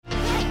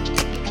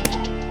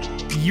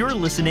You're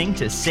listening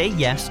to Say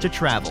Yes to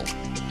Travel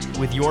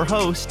with your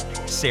host,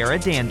 Sarah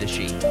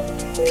Dandashi.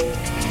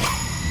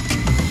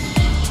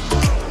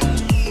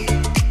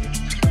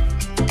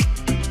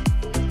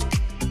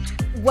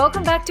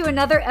 Welcome back to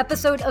another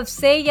episode of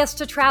Say Yes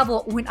to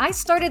Travel. When I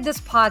started this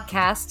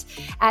podcast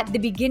at the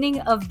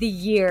beginning of the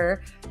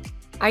year,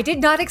 I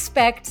did not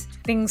expect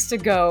things to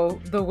go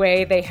the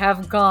way they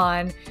have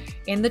gone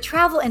in the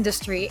travel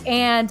industry.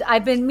 And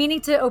I've been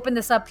meaning to open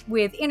this up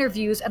with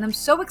interviews, and I'm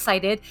so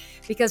excited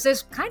because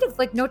there's kind of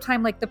like no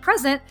time like the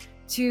present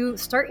to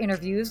start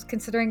interviews,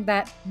 considering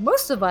that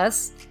most of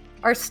us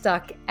are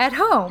stuck at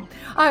home.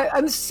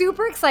 I'm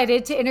super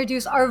excited to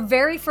introduce our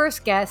very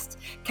first guest,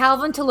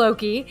 Calvin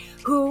Toloki,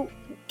 who,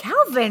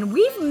 Calvin,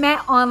 we've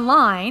met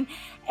online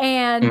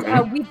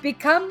and we've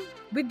become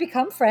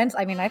friends.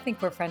 I mean, I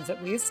think we're friends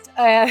at least.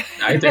 I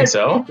think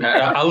so.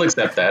 I'll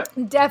accept that.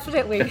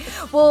 Definitely.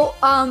 Well,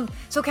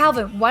 so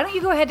Calvin, why don't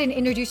you go ahead and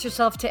introduce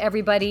yourself to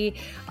everybody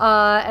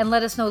and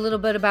let us know a little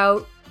bit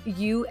about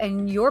you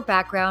and your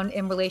background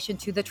in relation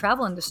to the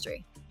travel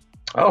industry.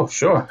 Oh,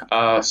 sure.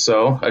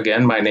 So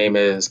again, my name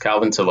is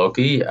Calvin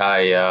Toloki.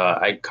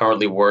 I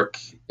currently work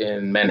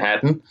in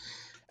Manhattan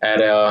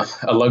at a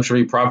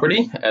luxury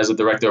property as a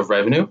director of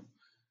revenue.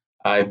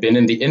 I've been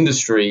in the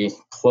industry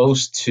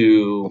close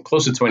to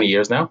 20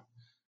 years now.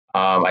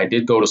 I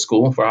did go to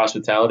school for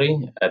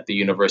hospitality at the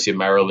University of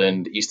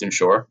Maryland, Eastern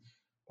Shore,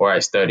 where I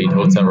studied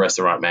hotel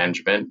restaurant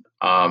management.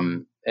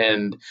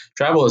 And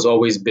travel has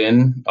always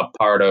been a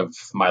part of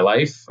my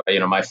life.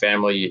 My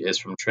family is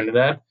from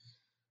Trinidad.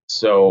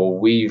 So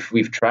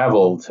we've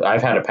traveled.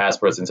 I've had a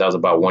passport since I was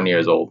about 1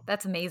 year old.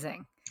 That's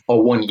amazing.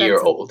 Or 1 year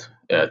old,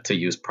 to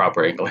use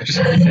proper English.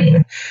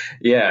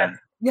 Yeah.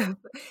 Yeah.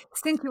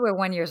 Since you were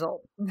 1 year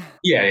old.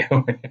 Yeah.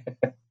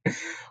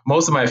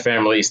 Most of my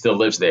family still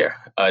lives there.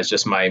 It's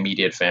just my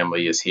immediate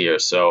family is here.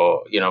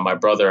 So, my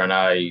brother and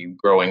I,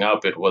 growing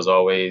up, it was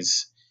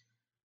always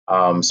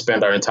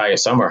spend our entire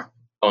summer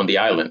on the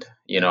island,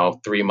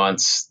 3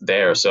 months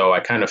there. So I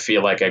kind of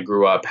feel like I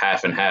grew up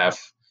half and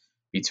half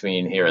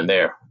between here and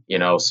there,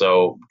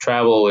 so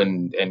travel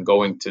and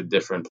going to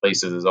different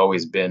places has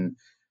always been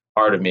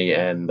part of me.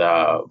 And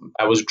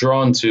I was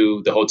drawn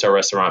to the hotel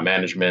restaurant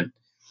management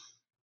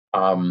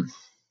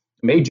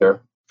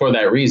major for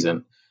that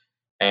reason.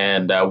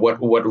 And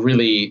what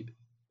really,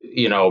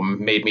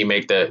 made me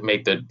make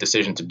the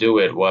decision to do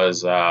it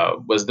was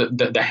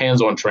the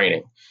hands-on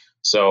training.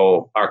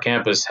 So our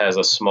campus has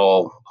a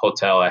small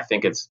hotel. I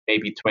think it's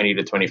maybe 20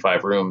 to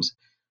 25 rooms.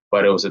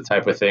 But it was the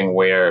type of thing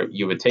where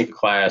you would take a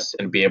class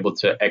and be able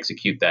to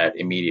execute that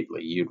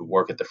immediately. You'd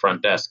work at the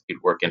front desk,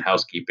 you'd work in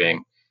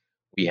housekeeping.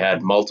 We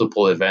had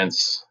multiple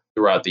events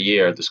throughout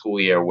the school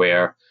year,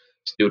 where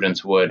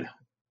students would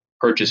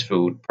purchase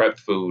food, prep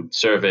food,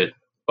 serve it,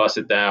 bus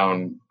it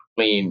down,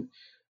 clean.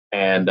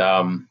 And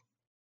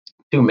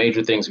two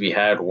major things we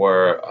had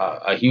were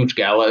a huge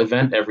gala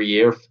event every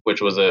year,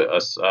 which was a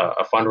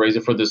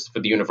fundraiser for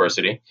the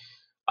university,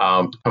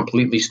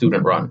 completely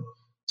student run.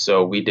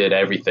 So we did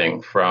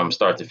everything from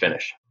start to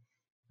finish.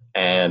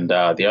 And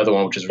the other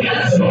one, which is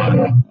really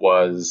fun,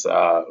 was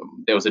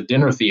there was a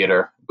dinner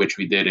theater, which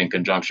we did in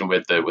conjunction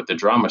with the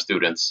drama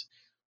students,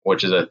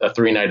 which is a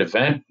 3-night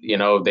event.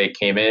 They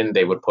came in,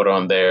 they would put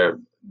on their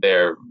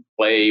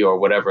play or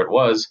whatever it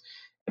was,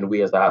 and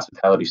we as the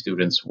hospitality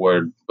students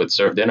would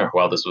serve dinner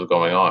while this was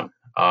going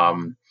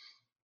on.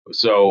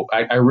 So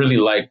I really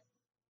like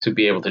to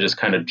be able to just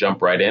kind of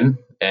jump right in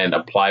and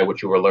apply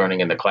what you were learning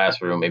in the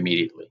classroom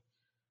immediately.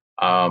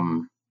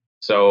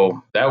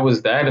 So that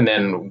was that. And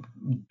then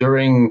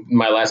during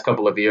my last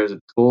couple of years at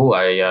school,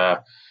 I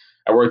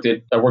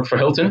worked for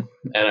Hilton,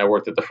 and I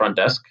worked at the front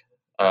desk.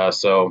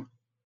 So,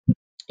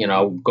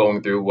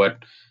 going through what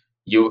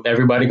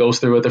everybody goes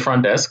through at the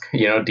front desk,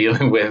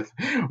 dealing with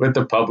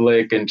the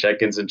public and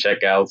check-ins and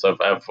check-outs.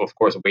 I've of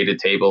course waited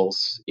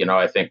tables.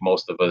 I think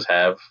most of us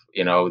have.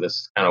 This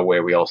is kind of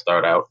where we all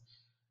start out.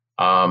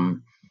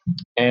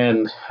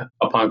 And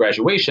upon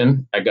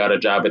graduation, I got a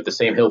job at the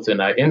same Hilton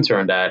I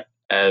interned at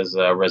as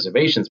a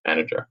reservations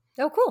manager.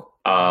 Oh, cool.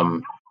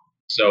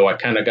 So I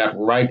kind of got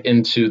right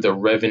into the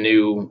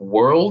revenue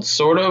world,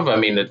 sort of. I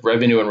mean, the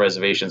revenue and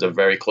reservations are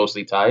very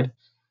closely tied.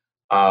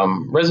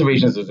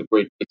 Reservations is a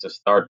great place to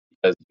start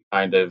because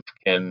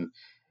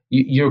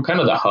you're kind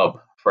of the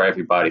hub for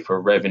everybody, for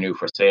revenue,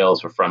 for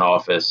sales, for front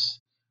office.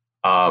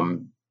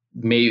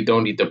 Maybe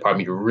don't need the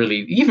department to really,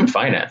 even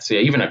finance,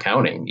 even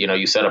accounting,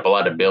 you set up a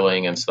lot of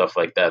billing and stuff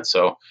like that.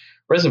 So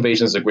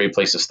reservations is a great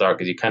place to start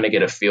because you kind of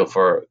get a feel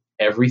for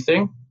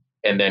everything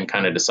and then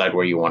kind of decide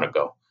where you want to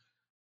go.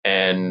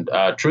 And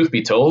truth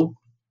be told,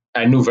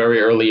 I knew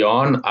very early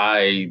on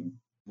I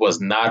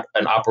was not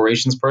an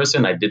operations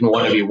person. I didn't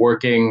want to be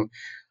working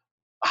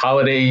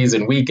holidays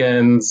and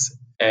weekends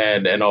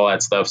and all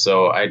that stuff.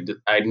 So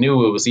I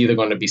knew it was either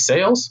going to be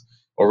sales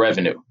or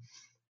revenue.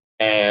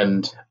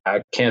 And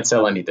I can't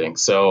sell anything.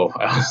 So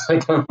I was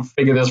like, I'm gonna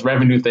figure this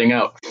revenue thing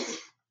out.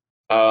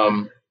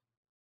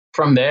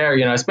 From there,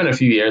 I spent a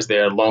few years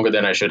there, longer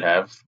than I should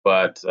have,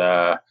 but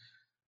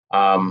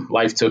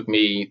life took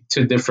me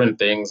to different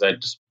things.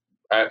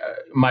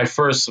 my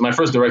first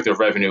director of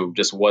revenue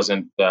just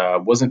wasn't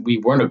we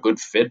weren't a good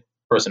fit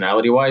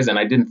personality wise, and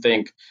I didn't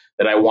think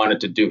that I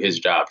wanted to do his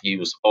job. He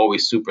was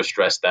always super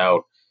stressed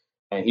out,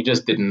 and he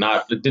just did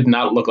not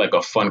look like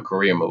a fun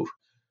career move.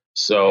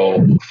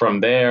 So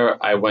from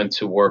there, I went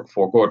to work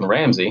for Gordon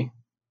Ramsay,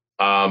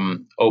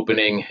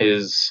 opening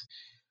his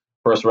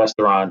first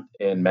restaurant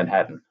in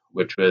Manhattan,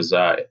 which was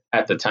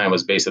at the time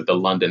was based at the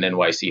London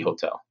NYC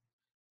Hotel.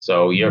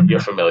 So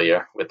you're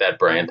familiar with that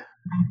brand.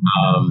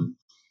 Um,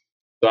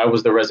 so I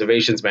was the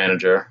reservations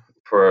manager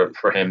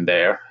for him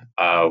there.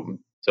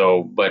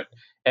 But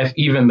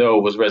even though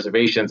it was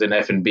reservations and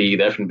F&B,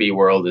 the F&B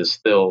world is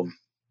still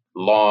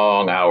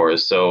long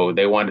hours. So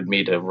they wanted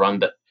me to run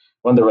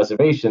the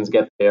reservations,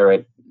 get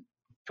there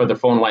for the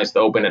phone lines to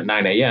open at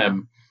 9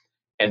 a.m.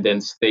 and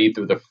then stay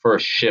through the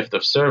first shift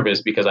of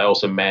service because I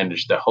also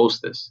managed the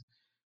hostess.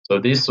 So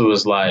this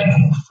was like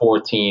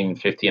 14,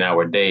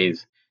 15-hour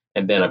days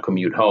and then a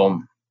commute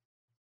home.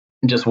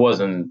 That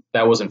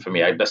wasn't for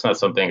me. That's not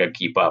something I'd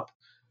keep up.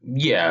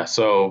 Yeah.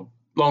 So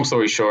long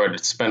story short, I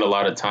spent a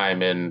lot of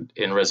time in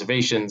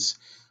reservations.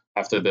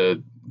 After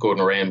the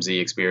Gordon Ramsay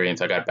experience,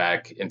 I got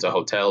back into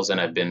hotels,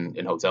 and I've been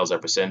in hotels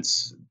ever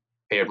since.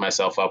 Paired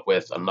myself up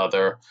with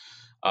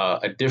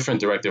a different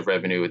director of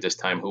revenue at this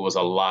time who was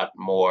a lot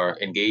more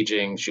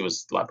engaging. She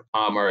was a lot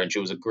calmer, and she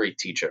was a great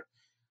teacher.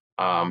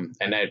 And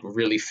I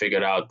really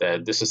figured out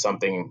that this is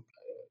something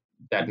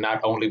that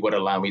not only would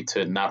allow me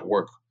to not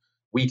work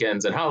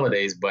weekends and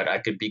holidays, but I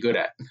could be good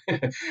at.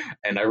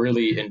 And I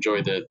really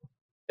enjoyed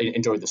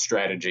the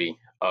strategy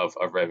of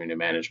revenue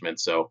management.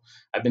 So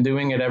I've been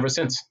doing it ever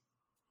since.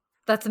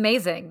 That's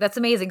amazing. That's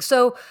amazing.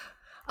 So,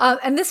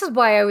 and this is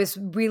why I was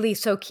really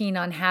so keen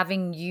on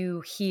having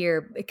you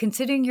here.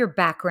 Considering your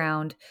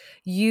background,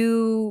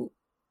 you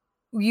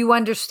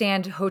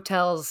understand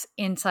hotels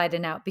inside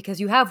and out because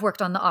you have worked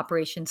on the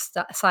operations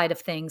side of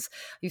things.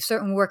 You've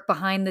certainly worked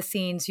behind the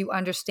scenes. You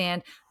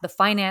understand the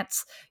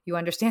finance. You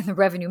understand the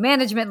revenue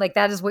management. Like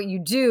that is what you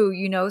do,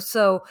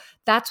 So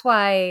that's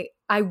why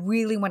I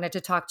really wanted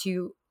to talk to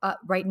you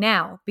right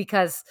now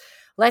because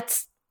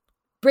let's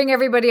bring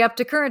everybody up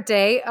to current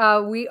day.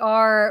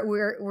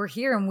 We're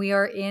here and we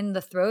are in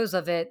the throes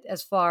of it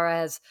as far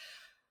as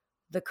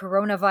the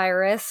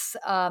coronavirus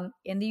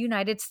in the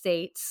United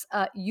States.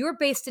 You're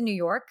based in New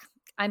York.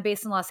 I'm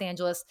based in Los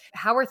Angeles.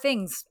 How are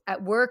things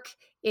at work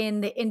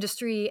in the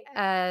industry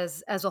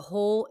as a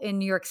whole in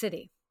New York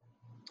City?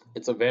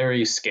 It's a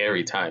very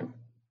scary time.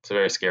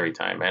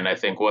 And I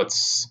think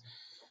what's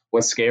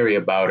scary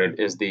about it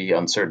is the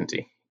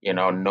uncertainty.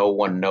 No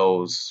one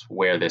knows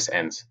where this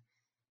ends.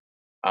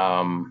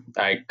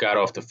 I got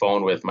off the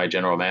phone with my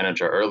general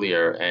manager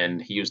earlier,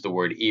 and he used the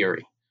word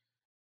eerie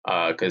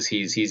because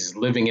he's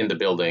living in the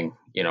building,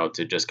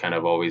 to just kind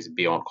of always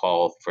be on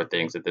call for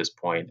things at this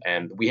point.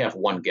 And we have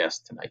one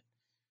guest tonight,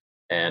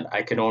 and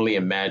I can only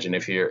imagine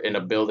if you're in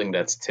a building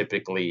that's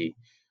typically,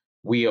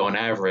 we on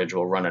average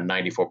will run a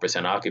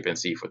 94%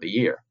 occupancy for the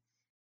year.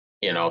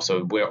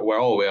 So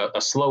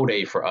a slow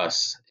day for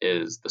us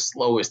is the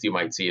slowest you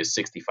might see is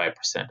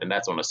 65%, and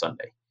that's on a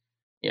Sunday.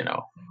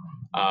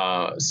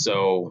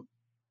 So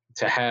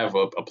to have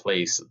a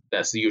place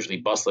that's usually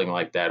bustling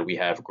like that, we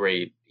have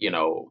great,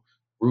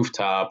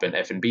 rooftop and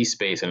F&B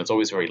space, and it's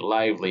always very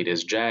lively.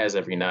 There's jazz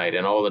every night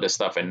and all of this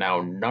stuff. And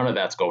now none of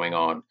that's going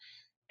on.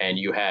 And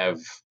you have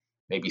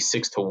maybe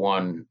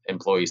 6-to-1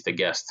 employees to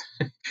guest.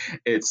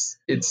 It's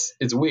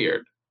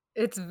weird.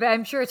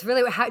 I'm sure it's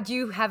really, do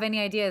you have any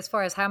idea as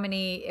far as how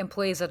many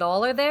employees at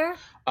all are there?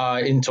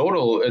 In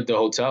total at the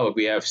hotel,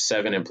 we have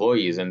 7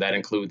 employees, and that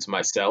includes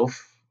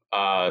myself,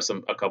 a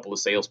couple of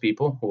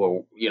salespeople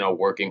who are,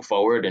 working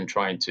forward and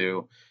trying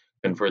to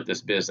convert this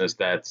business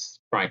that's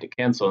trying to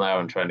cancel now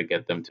and trying to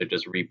get them to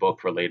just rebook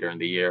for later in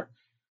the year.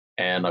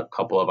 And a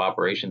couple of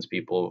operations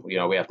people, we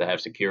have to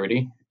have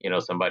security,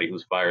 somebody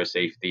who's fire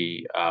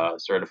safety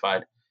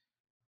certified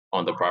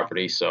on the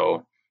property.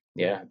 So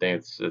yeah, I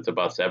think it's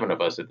about 7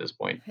 of us at this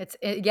point.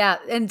 Yeah,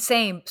 and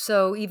same.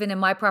 So even in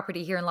my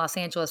property here in Los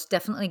Angeles,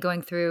 definitely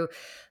going through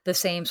the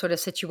same sort of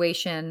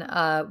situation.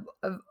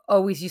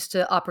 Always used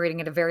to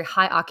operating at a very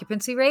high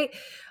occupancy rate,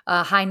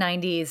 high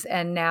 90s,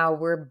 and now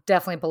we're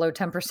definitely below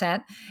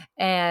 10%.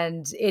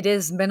 And it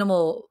is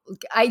minimal.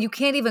 You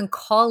can't even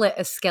call it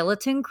a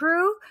skeleton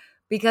crew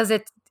because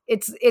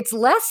it's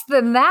less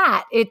than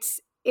that.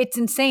 It's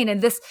insane.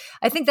 And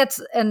I think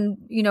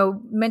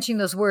mentioning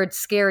those words,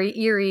 scary,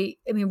 eerie,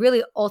 I mean,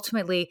 really,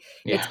 ultimately,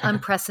 It's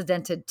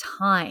unprecedented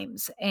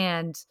times.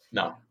 And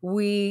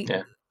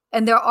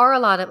and there are a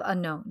lot of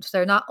unknowns.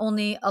 There are not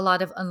only a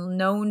lot of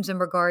unknowns in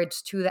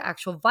regards to the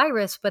actual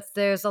virus, but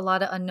there's a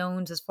lot of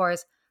unknowns as far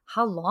as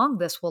how long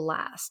this will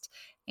last.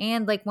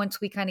 And like, once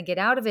we kind of get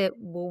out of it,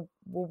 will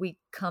we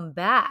come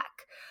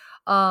back?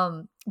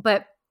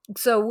 But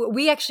so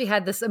we actually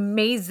had this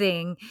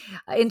amazing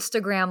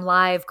Instagram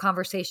live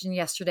conversation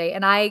yesterday,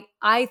 and I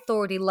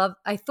thoroughly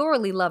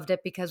loved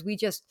it because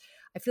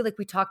I feel like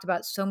we talked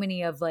about so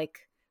many of like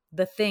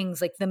the things,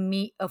 like the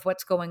meat of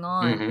what's going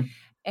on. Mm-hmm.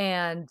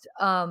 And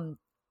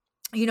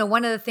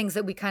one of the things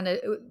that we kind of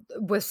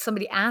was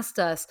somebody asked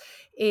us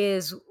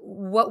is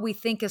what we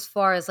think as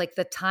far as like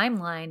the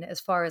timeline, as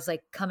far as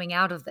like coming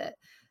out of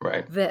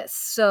Right. this.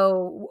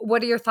 So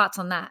what are your thoughts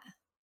on that?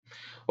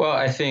 Well,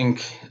 I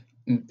think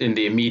in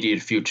the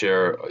immediate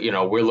future,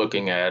 we're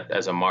looking at,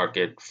 as a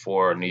market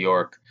for New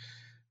York,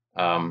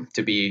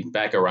 to be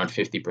back around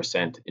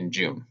 50% in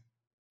June,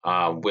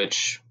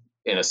 which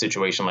in a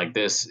situation like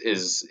this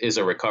is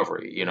a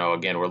recovery.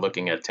 Again, we're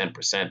looking at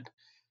 10%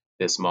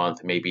 this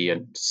month, maybe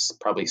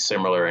probably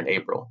similar in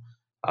April,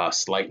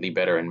 slightly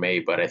better in May,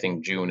 but I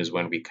think June is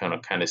when we kind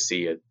of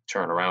see it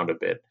turn around a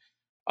bit.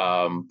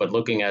 But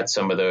looking at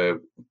some of the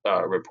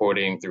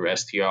reporting through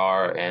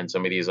STR and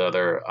some of these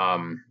other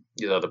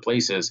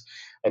places,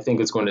 I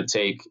think it's going to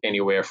take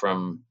anywhere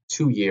from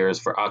 2 years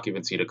for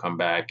occupancy to come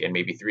back, and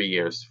maybe 3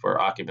 years for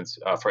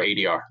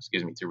ADR,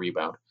 to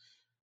rebound.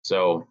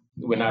 So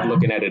we're not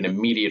looking at an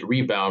immediate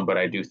rebound, but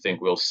I do think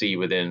we'll see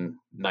within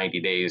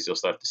 90 days, you'll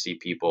start to see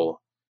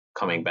people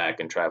coming back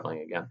and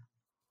traveling again.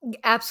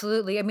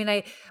 Absolutely. I mean,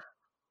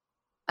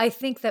 I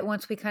think that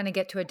once we kind of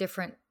get to a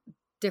different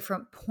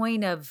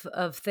point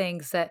of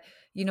things, that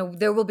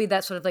there will be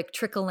that sort of like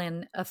trickle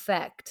in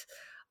effect,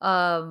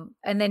 and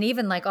then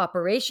even like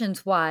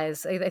operations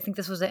wise, I think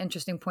this was an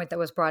interesting point that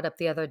was brought up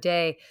the other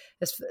day,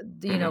 is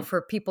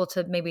for people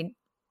to maybe,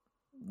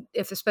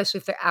 especially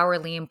if they're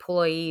hourly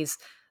employees,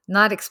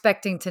 not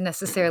expecting to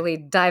necessarily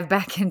dive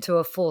back into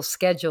a full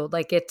schedule.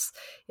 Like it's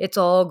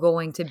all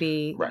going to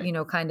be, Right.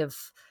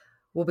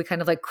 We'll be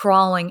kind of like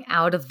crawling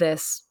out of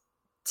this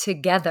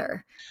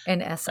together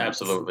in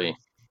essence. Absolutely.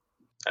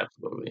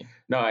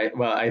 No,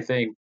 I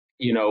think,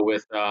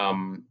 with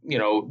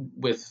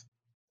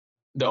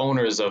the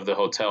owners of the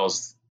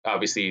hotels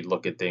obviously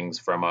look at things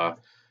from a,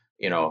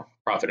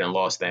 profit and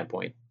loss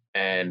standpoint.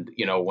 And,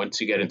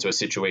 once you get into a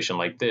situation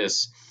like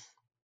this,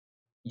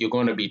 they're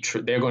going to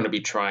be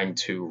trying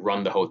to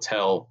run the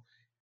hotel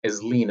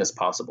as lean as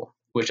possible,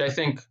 which I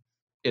think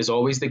is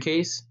always the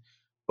case.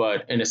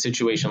 But in a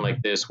situation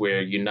like this,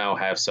 where you now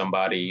have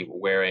somebody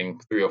wearing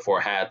 3 or 4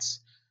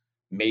 hats,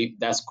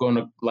 that's going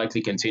to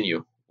likely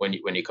continue when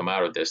you come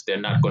out of this.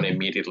 They're not going to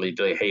immediately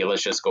say, hey,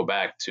 let's just go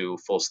back to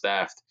full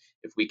staffed.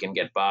 If we can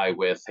get by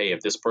with, hey, if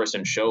this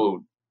person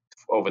showed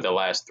over the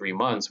last 3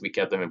 months, we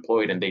kept them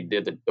employed and they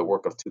did the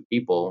work of 2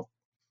 people,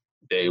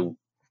 they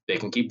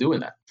can keep doing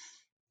that,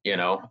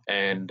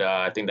 and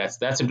I think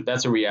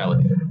that's a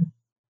reality,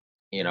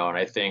 and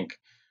I think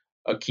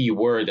a key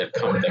word that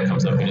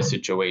comes up in a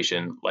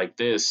situation like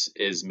this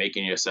is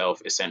making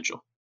yourself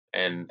essential,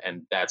 and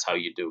that's how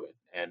you do it.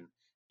 And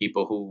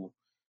people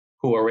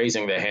who are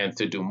raising their hand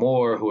to do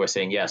more, who are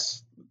saying,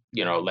 yes,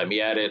 let me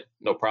at it,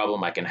 no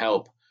problem, I can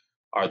help,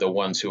 are the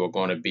ones who are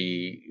going to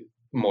be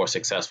more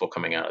successful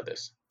coming out of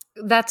this.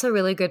 That's a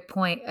really good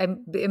point. I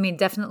mean,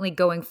 definitely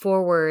going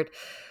forward,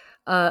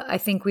 I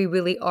think we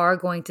really are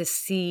going to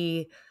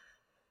see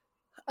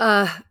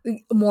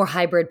more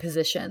hybrid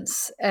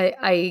positions.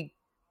 I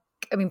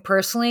mean,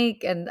 personally,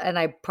 and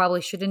I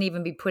probably shouldn't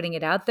even be putting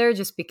it out there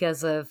just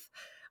because of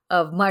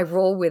my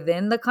role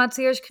within the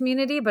concierge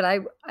community. But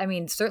I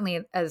mean,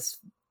 certainly as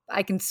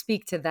I can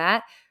speak to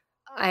that,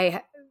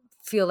 I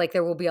feel like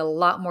there will be a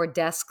lot more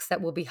desks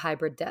that will be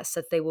hybrid desks,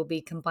 that they will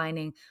be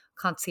combining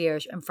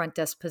concierge and front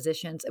desk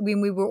positions. I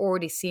mean, we were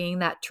already seeing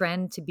that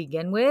trend to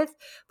begin with,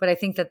 but I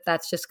think that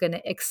that's just going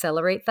to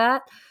accelerate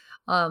that.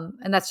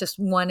 And that's just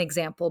one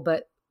example,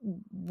 but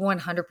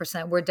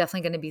 100%, we're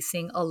definitely going to be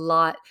seeing a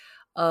lot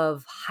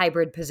of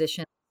hybrid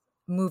positions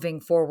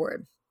moving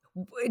forward.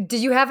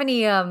 Did you have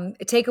any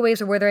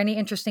takeaways, or were there any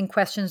interesting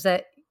questions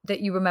that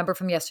you remember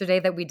from yesterday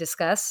that we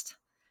discussed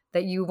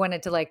that you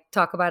wanted to like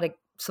talk about it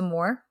some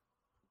more?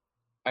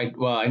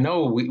 I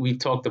know we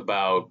talked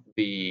about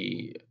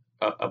the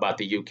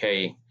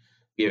UK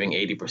giving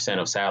 80%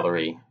 of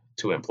salary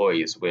to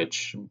employees,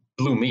 which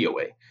blew me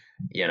away.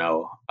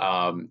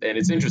 And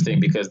it's interesting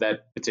because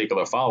that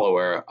particular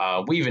follower,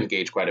 we've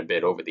engaged quite a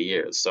bit over the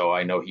years. So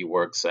I know he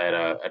works at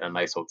a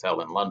nice hotel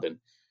in London,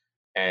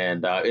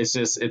 and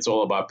it's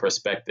all about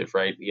perspective,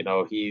 right?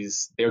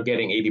 They're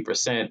getting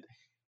 80%,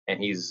 and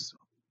he's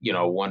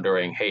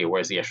wondering, hey,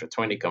 where's the extra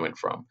 20 coming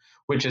from?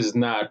 Which is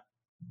not,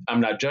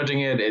 I'm not judging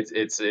it.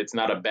 It's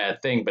not a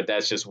bad thing, but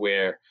that's just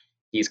where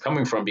he's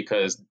coming from,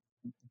 because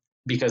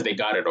they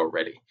got it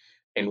already.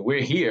 And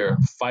we're here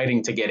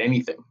fighting to get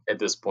anything at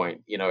this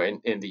point,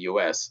 in the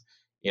US.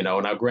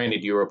 Now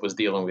granted, Europe was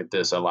dealing with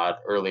this a lot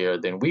earlier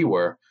than we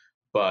were,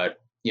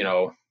 but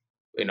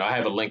I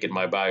have a link in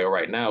my bio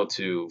right now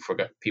for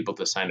people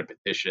to sign a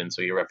petition,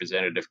 so your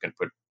representative can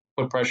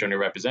put pressure on your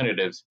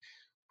representatives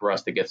for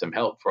us to get some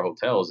help for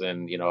hotels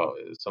and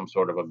some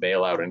sort of a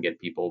bailout and get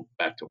people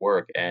back to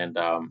work. And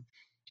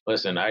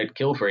listen, I'd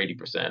kill for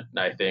 80%. And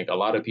I think a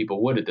lot of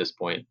people would at this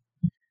point,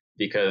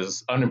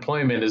 because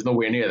unemployment is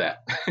nowhere near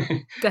that.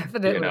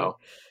 Definitely.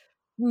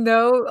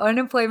 No,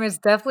 unemployment is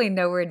definitely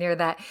nowhere near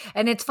that.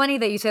 And it's funny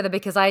that you say that,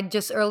 because I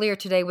just earlier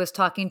today was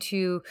talking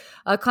to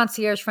a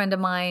concierge friend of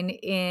mine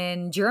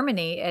in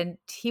Germany, and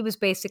he was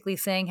basically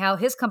saying how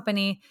his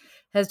company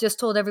has just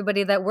told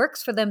everybody that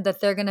works for them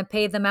that they're going to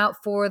pay them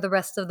out for the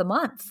rest of the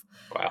month.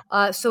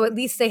 Wow. So at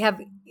least they have,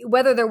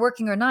 whether they're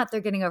working or not, they're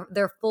getting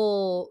their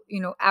full,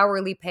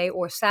 hourly pay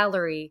or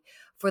salary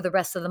for the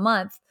rest of the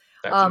month.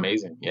 That's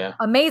amazing. Yeah.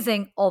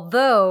 Amazing.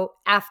 Although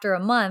after a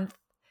month,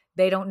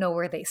 they don't know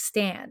where they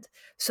stand.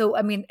 So,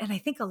 I mean, and I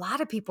think a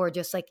lot of people are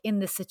just like in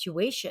this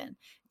situation.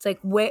 It's like,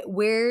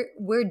 where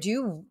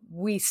do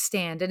we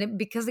stand? And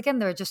because again,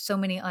 there are just so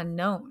many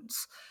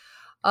unknowns.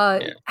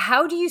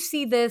 How do you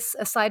see this,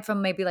 aside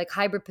from maybe like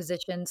hybrid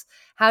positions,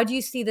 how do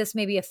you see this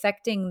maybe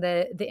affecting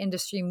the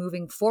industry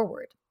moving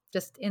forward,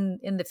 just in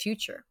the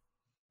future?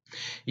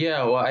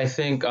 Yeah, well, I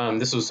think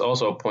this was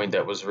also a point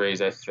that was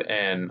raised,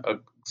 and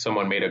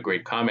someone made a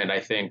great comment. I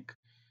think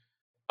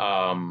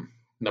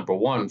number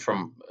one,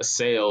 from a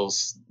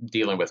sales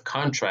dealing with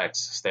contracts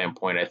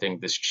standpoint, I think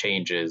this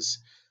changes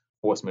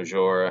force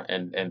majeure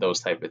and those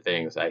type of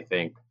things. I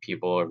think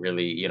people are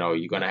really,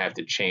 you're going to have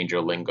to change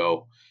your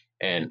lingo,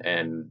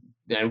 and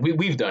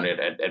we've done it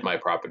at my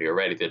property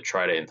already to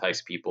try to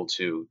entice people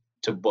to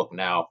book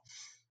now,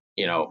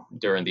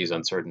 during these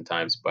uncertain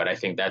times. But I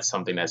think that's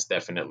something that's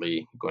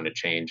definitely going to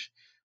change.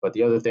 But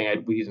the other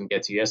thing we didn't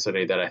get to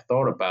yesterday that I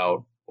thought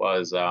about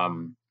was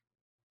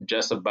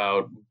just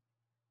about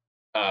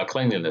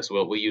cleanliness.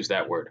 We'll use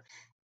that word.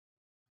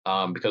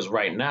 Because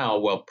right now,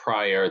 well,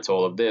 prior to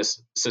all of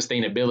this,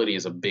 sustainability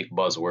is a big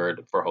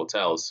buzzword for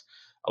hotels.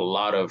 A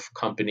lot of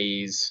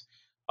companies,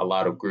 a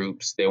lot of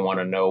groups, they want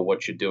to know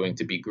what you're doing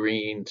to be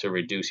green, to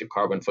reduce your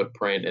carbon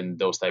footprint, and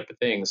those type of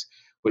things,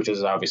 which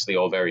is obviously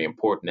all very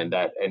important.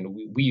 And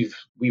we've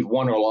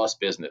won or lost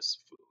business,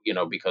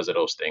 because of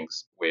those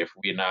things. Where if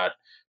we're not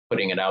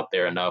putting it out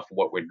there enough,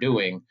 what we're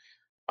doing,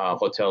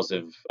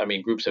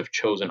 groups have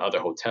chosen other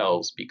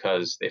hotels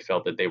because they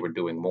felt that they were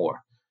doing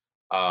more.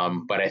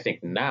 But I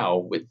think now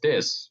with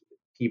this,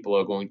 people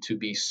are going to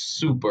be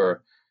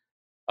super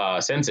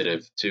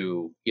sensitive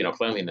to,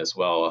 cleanliness.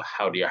 Well,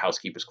 how do your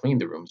housekeepers clean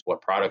the rooms?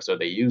 What products are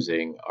they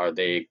using? Are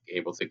they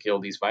able to kill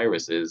these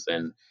viruses?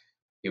 And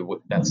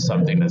that's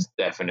something that's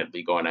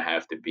definitely going to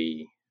have to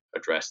be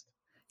addressed.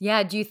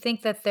 Yeah. Do you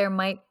think that there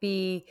might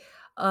be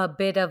a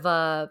bit of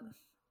a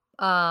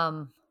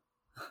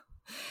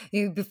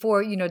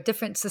before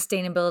different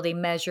sustainability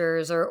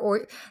measures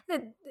or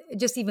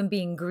just even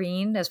being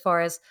green, as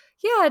far as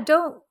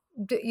don't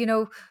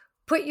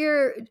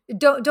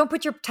don't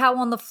put your towel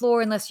on the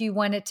floor unless you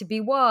want it to be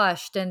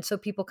washed, and so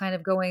people kind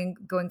of going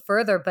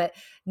further. But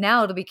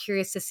now it'll be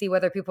curious to see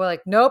whether people are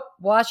like, nope,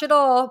 wash it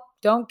all,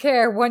 don't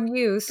care, one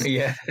use.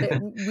 Yeah.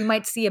 We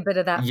might see a bit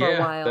of that for a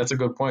while. That's a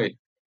good point.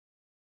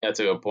 That's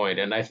a good point.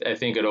 And I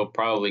think it'll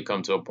probably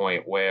come to a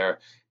point where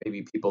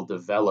maybe people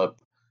develop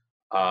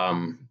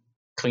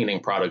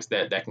cleaning products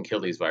that can kill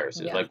these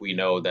viruses. Yeah. Like we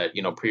know that,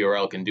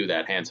 Purell can do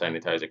that, hand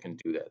sanitizer can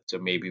do that. So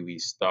maybe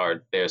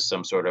there's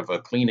some sort of a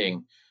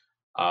cleaning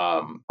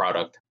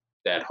product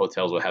that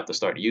hotels will have to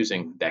start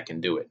using that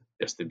can do it,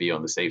 just to be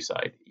on the safe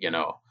side,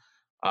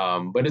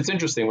 But it's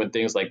interesting when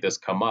things like this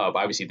come up.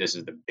 Obviously, this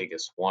is the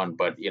biggest one,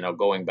 but,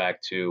 going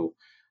back to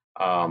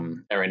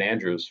Erin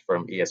Andrews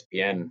from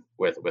ESPN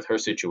with her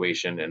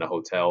situation in a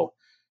hotel,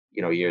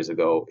 years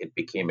ago, it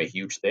became a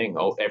huge thing.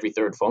 Oh, every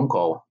third phone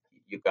call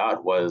you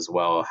got was,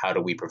 well, how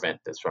do we prevent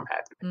this from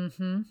happening?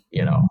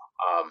 Mm-hmm.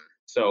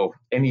 So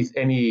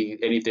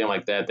anything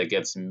like that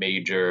gets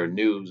major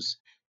news,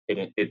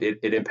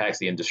 it impacts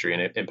the industry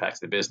and it impacts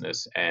the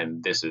business.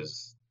 And this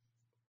is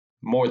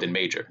more than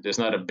major. There's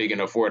not a big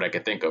enough word I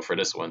could think of for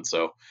this one.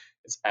 So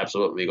it's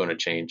absolutely going to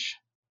change.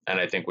 And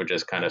I think we're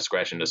just kind of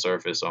scratching the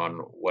surface on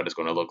what it's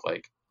going to look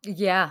like.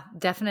 Yeah,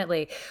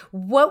 definitely.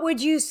 What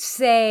would you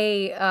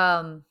say?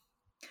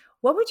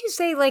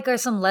 Like are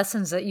some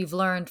lessons that you've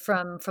learned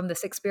from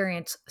this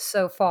experience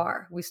so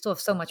far? We still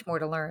have so much more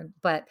to learn,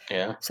 but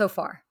so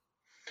far.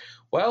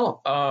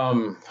 Well,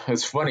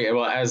 it's funny.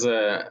 Well, as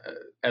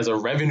a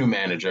revenue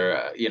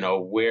manager,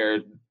 where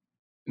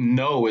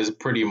no is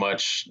pretty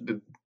much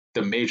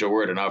the major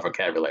word in our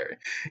vocabulary,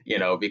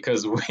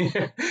 because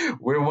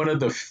we're one of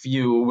the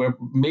few, we're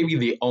maybe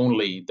the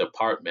only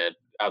department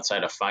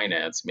outside of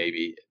finance,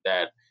 maybe,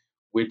 that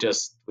we're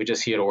just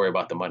here to worry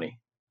about the money,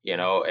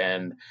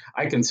 and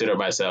I consider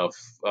myself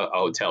a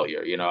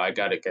hotelier.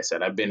 Like I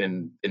said, I've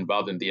been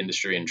involved in the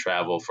industry and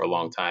travel for a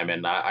long time,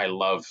 and I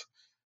love,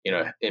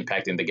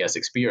 impacting the guest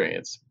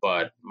experience.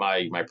 But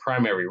my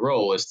primary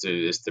role is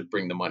to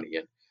bring the money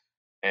in.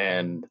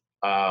 And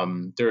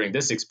during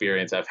this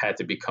experience, I've had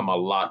to become a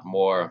lot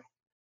more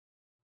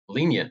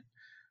lenient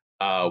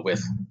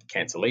with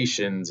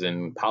cancellations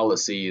and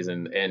policies,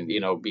 and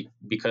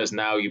because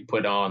now you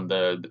put on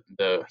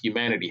the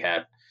humanity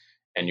hat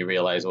and you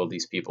realize, well,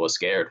 these people are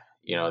scared.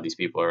 These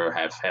people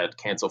have had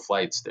canceled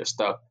flights, they're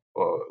stuck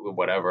or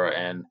whatever,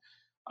 and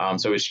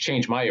so it's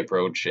changed my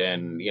approach.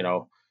 And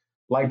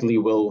likely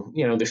will,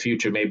 in the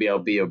future, maybe I'll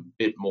be a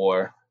bit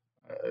more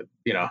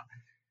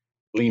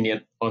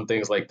lenient on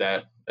things like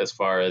that, as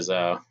far as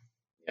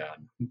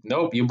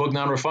nope, you book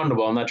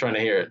non-refundable, I'm not trying to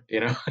hear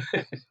it.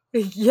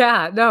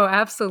 Yeah, no,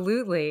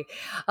 absolutely.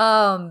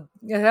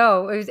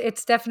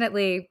 It's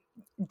definitely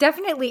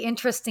Definitely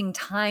interesting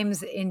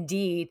times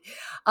indeed.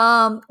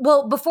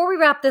 Well, before we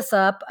wrap this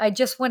up, I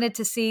just wanted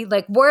to see,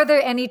 like, were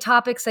there any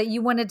topics that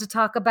you wanted to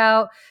talk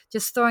about?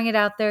 Just throwing it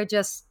out there.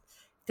 Just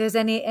if there's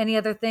any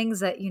other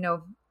things that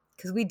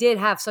because we did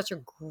have such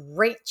a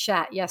great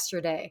chat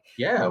yesterday.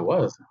 Yeah, it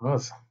was. It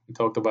was. We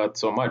talked about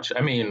so much.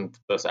 I mean,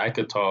 listen, I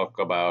could talk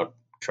about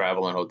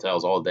travel and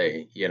hotels all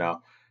day.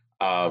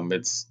 Um,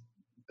 it's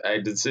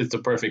it's a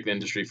perfect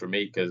industry for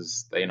me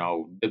because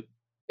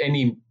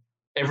any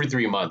every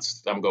 3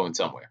 months I'm going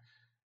somewhere.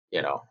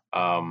 You know,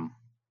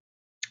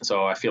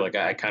 so I feel like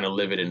I kind of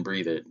live it and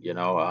breathe it.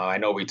 I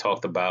know we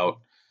talked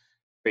about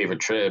favorite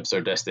trips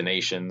or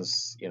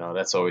destinations.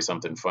 That's always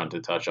something fun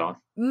to touch on.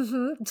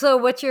 So,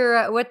 what's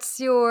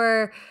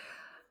your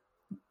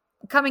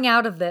coming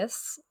out of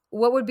this?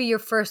 What would be your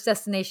first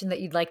destination that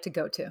you'd like to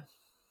go to?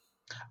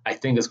 I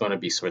think it's going to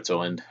be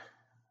Switzerland.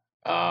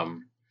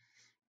 Um,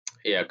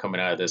 yeah,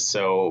 coming out of this.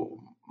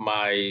 So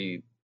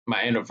my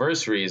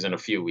anniversary is in a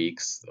few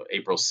weeks,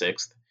 April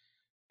 6th,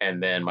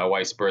 and then my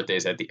wife's birthday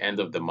is at the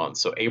end of the month.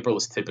 So April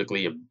is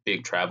typically a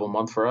big travel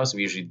month for us.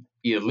 We usually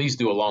at least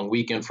do a long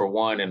weekend for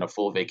one and a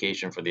full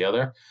vacation for the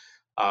other,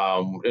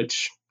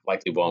 which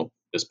likely won't.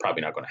 Is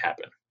probably not going to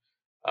happen.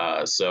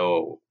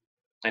 So,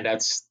 and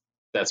that's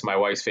my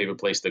wife's favorite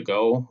place to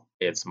go.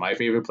 It's my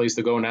favorite place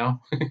to go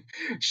now.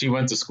 She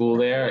went to school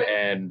there,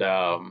 and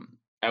I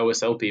always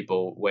tell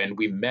people when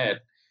we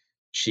met,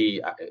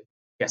 she I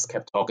guess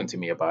kept talking to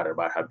me about it,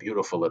 about how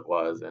beautiful it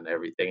was and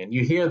everything. And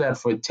you hear that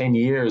for 10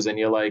 years, and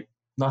you're like,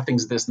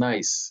 nothing's this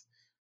nice.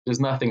 There's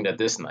nothing that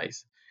this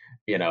nice.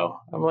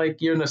 I'm like,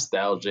 you're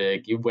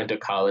nostalgic. You went to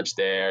college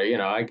there.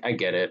 I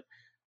get it.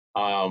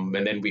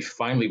 And then we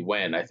finally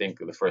went. I think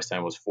the first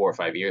time was 4 or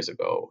 5 years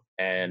ago,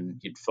 and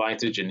you'd fly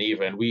to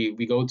Geneva, and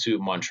we go to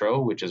Montreux,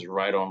 which is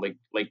right on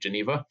Lake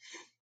Geneva.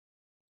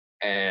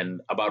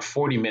 And about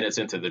 40 minutes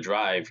into the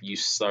drive, you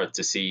start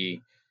to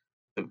see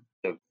the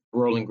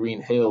rolling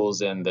green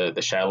hills and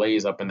the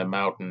chalets up in the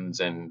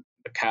mountains and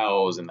the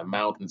cows and the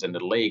mountains and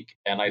the lake.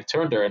 And I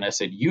turned to her and I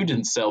said, "You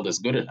didn't sell this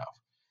good enough.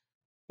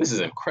 This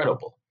is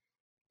incredible.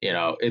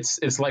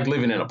 It's like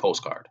living in a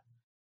postcard."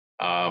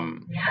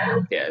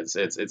 Yeah,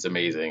 it's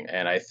amazing,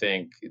 and I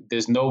think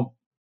there's no.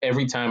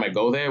 Every time I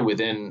go there,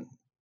 within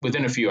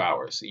a few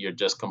hours, you're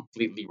just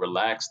completely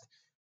relaxed.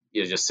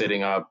 You're just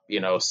sitting up,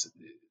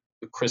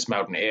 crisp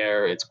mountain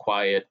air. It's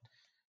quiet,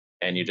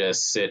 and you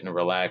just sit and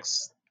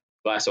relax.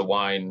 Glass of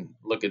wine,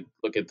 look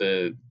at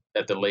the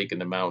lake and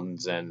the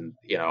mountains, and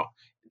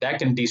that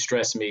can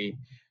de-stress me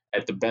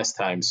at the best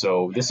time.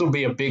 So this will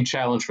be a big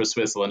challenge for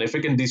Switzerland. If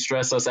it can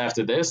de-stress us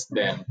after this,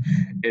 then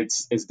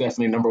it's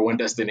definitely number one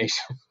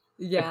destination.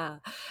 Yeah.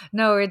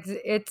 No,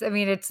 it's I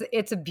mean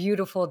it's a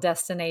beautiful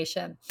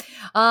destination.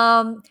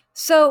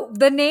 So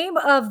the name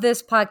of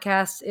this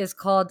podcast is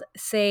called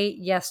Say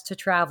Yes to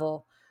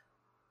Travel.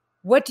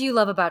 What do you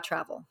love about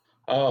travel?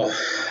 Oh,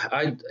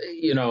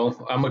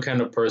 I'm a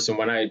kind of person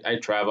when I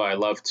travel, I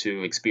love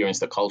to experience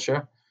the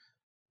culture.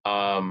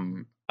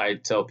 I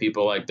tell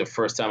people like the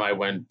first time I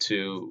went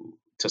to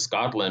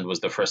Scotland was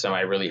the first time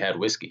I really had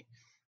whiskey.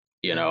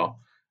 You know,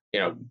 you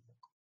know,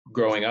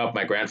 growing up,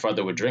 my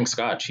grandfather would drink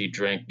scotch. He'd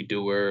drink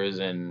Dewar's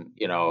and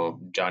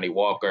Johnny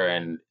Walker,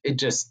 and it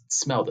just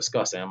smelled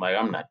disgusting. I'm like,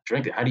 I'm not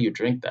drinking. How do you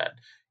drink that?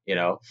 You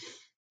know.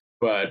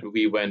 But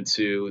we went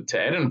to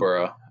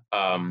Edinburgh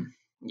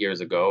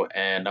years ago,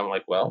 and I'm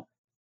like, well,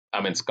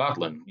 I'm in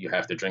Scotland. You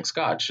have to drink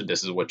scotch.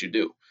 This is what you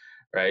do,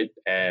 right?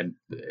 And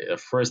the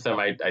first time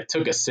I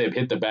took a sip,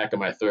 hit the back of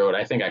my throat.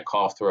 I think I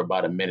coughed for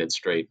about a minute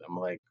straight. I'm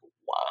like,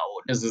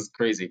 wow, this is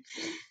crazy.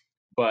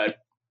 But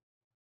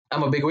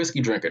I'm a big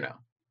whiskey drinker now.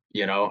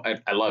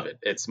 I love it.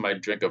 It's my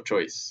drink of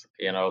choice.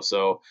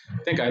 So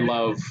I think I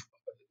love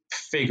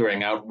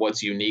figuring out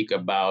what's unique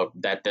about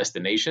that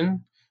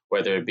destination,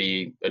 whether it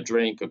be a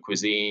drink, a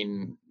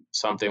cuisine,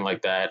 something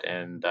like that,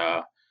 and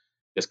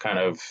just kind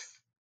of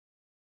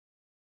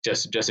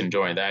just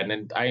enjoying that. And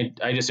then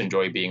I just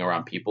enjoy being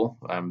around people.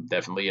 I'm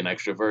definitely an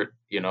extrovert,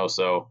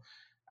 so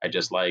I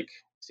just like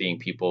seeing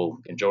people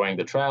enjoying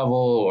the travel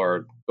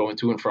or going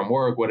to and from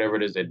work, whatever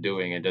it is they're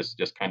doing, and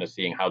just kind of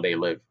seeing how they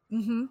live.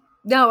 Hmm.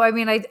 No, I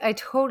mean, I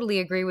totally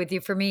agree with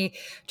you. For me,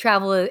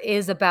 travel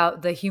is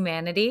about the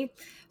humanity.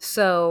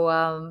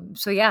 So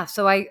yeah,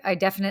 so I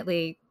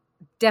definitely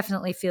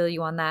feel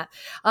you on that.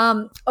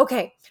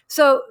 Okay,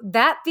 so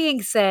that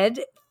being said,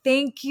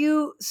 thank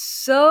you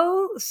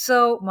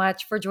so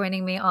much for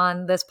joining me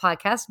on this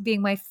podcast,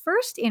 being my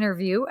first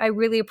interview. I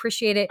really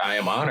appreciate it. I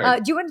am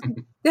honored. Do you want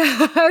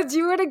do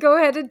you want to go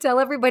ahead and tell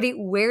everybody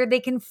where they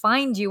can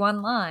find you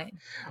online?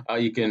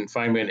 You can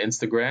find me on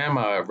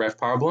Instagram, Ref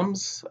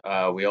Problems.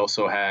 We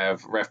also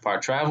have RefPar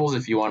Travels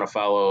if you want to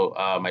follow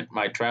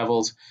my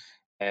travels,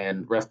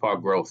 and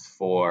RefPar Growth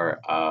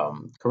for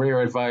career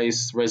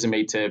advice,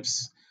 resume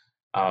tips,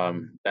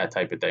 that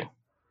type of thing.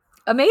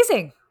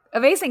 Amazing.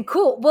 Amazing.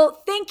 Cool.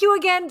 Well, thank you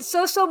again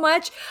so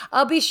much.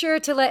 I'll be sure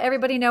to let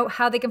everybody know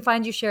how they can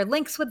find you, share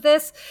links with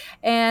this,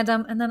 and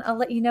then I'll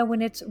let you know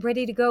when it's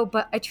ready to go.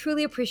 But I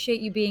truly appreciate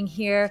you being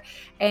here,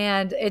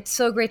 and it's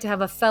so great to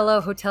have a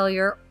fellow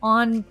hotelier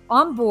on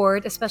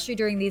board, especially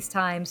during these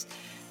times,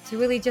 to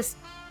really just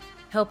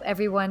help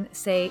everyone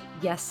say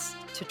yes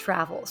to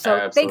travel.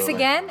 So Thanks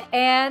again,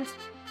 and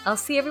I'll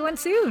see everyone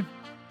soon.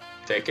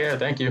 Take care.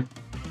 Thank you.